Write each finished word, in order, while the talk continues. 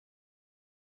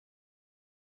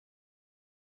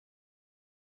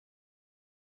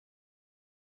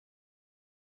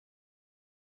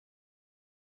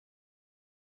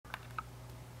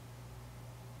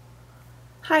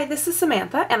Hi, this is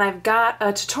Samantha, and I've got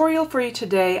a tutorial for you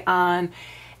today on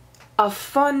a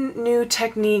fun new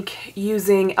technique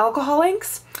using alcohol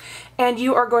inks. And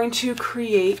you are going to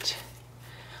create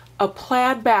a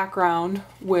plaid background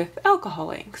with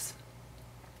alcohol inks.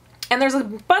 And there's a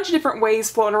bunch of different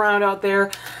ways floating around out there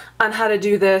on how to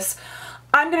do this.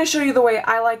 I'm going to show you the way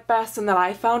I like best and that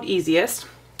I found easiest.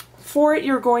 For it,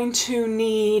 you're going to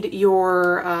need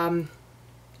your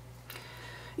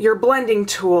blending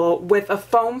tool with a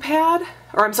foam pad,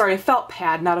 or I'm sorry, a felt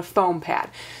pad, not a foam pad.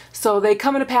 So they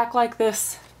come in a pack like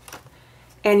this,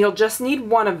 and you'll just need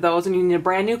one of those, and you need a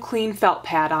brand new clean felt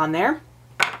pad on there.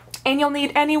 And you'll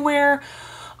need anywhere,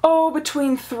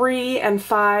 between 3 and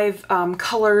 5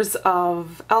 colors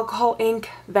of alcohol ink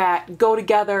that go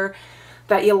together,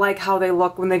 that you like how they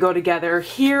look when they go together.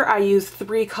 Here I used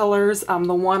 3 colors. The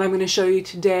one I'm going to show you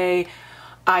today,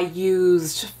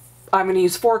 I'm going to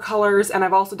use 4 colors, and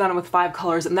I've also done it with 5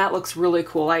 colors, and that looks really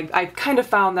cool. I kind of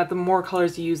found that the more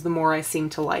colors you use, the more I seem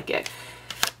to like it.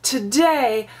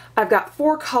 Today, I've got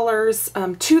 4 colors,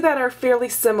 2 that are fairly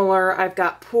similar. I've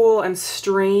got Pool and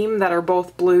Stream that are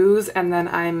both blues, and then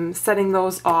I'm setting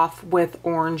those off with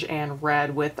orange and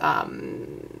red, with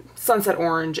Sunset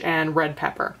Orange and Red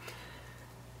Pepper.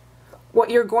 What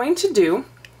you're going to do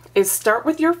is start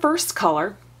with your first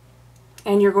color,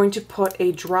 and you're going to put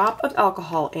a drop of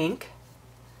alcohol ink,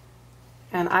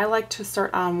 and I like to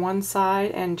start on one side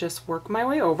and just work my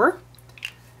way over.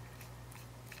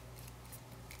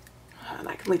 And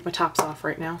I can leave my tops off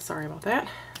right now, sorry about that.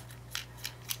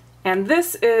 And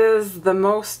this is the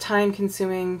most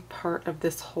time-consuming part of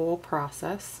this whole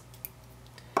process.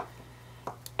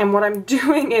 And what I'm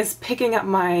doing is picking up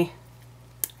my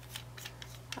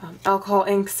alcohol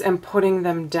inks and putting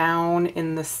them down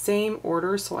in the same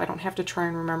order so I don't have to try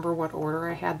and remember what order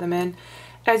I had them in.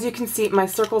 As you can see, my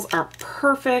circles aren't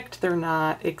perfect, they're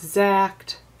not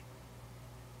exact.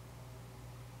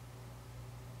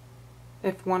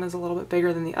 If one is a little bit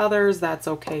bigger than the others, that's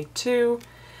okay too.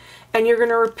 And you're going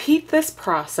to repeat this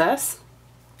process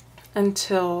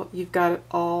until you've got it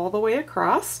all the way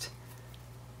across.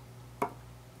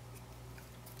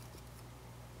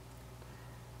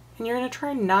 And you're going to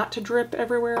try not to drip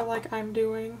everywhere like I'm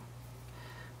doing.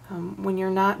 When you're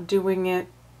not doing it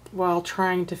while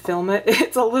trying to film it,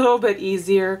 it's a little bit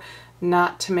easier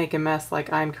not to make a mess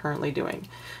like I'm currently doing.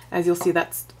 As you'll see,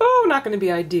 that's not going to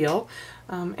be ideal.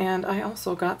 And I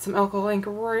also got some alcohol ink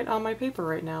right on my paper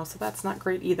right now, so that's not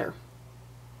great either.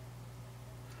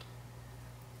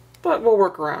 But we'll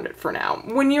work around it for now.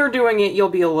 When you're doing it, you'll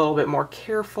be a little bit more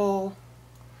careful.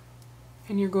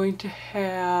 And you're going to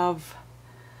have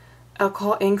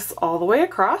alcohol inks all the way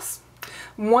across.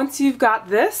 Once you've got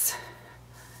this,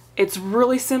 it's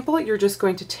really simple. You're just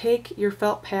going to take your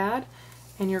felt pad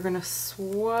and you're going to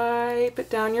swipe it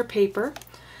down your paper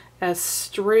as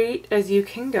straight as you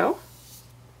can go.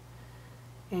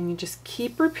 And you just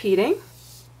keep repeating.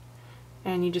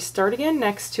 And you just start again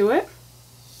next to it.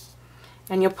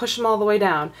 And you'll push them all the way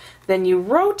down. Then you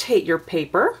rotate your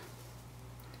paper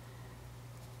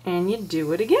and you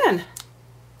do it again.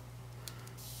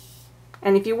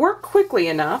 And if you work quickly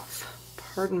enough,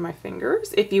 pardon my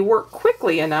fingers, if you work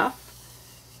quickly enough,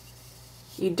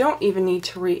 you don't even need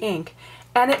to re-ink.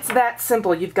 And it's that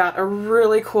simple. You've got a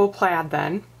really cool plaid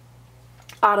then,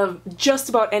 out of just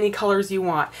about any colors you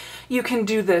want. You can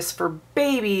do this for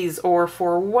babies or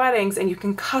for weddings, and you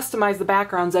can customize the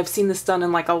backgrounds. I've seen this done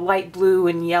in like a light blue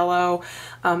and yellow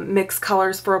mixed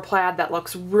colors for a plaid that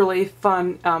looks really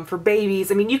fun for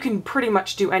babies. I mean, you can pretty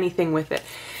much do anything with it.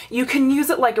 You can use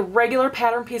it like a regular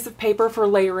pattern piece of paper for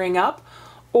layering up,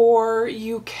 or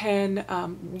you can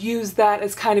use that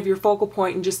as kind of your focal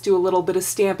point and just do a little bit of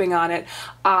stamping on it.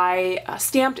 I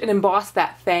stamped and embossed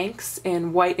that thanks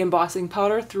in white embossing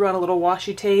powder, threw on a little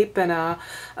washi tape and a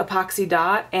epoxy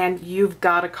dot, and you've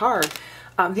got a card.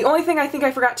 The only thing I think I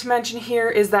forgot to mention here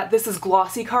is that this is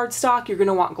glossy cardstock. You're going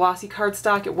to want glossy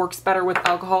cardstock. It works better with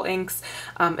alcohol inks.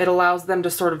 It allows them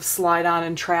to sort of slide on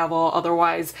and travel.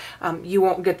 Otherwise, you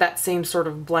won't get that same sort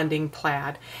of blending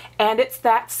plaid. And it's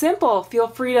that simple. Feel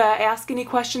free to ask any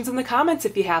questions in the comments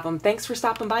if you have them. Thanks for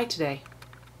stopping by today.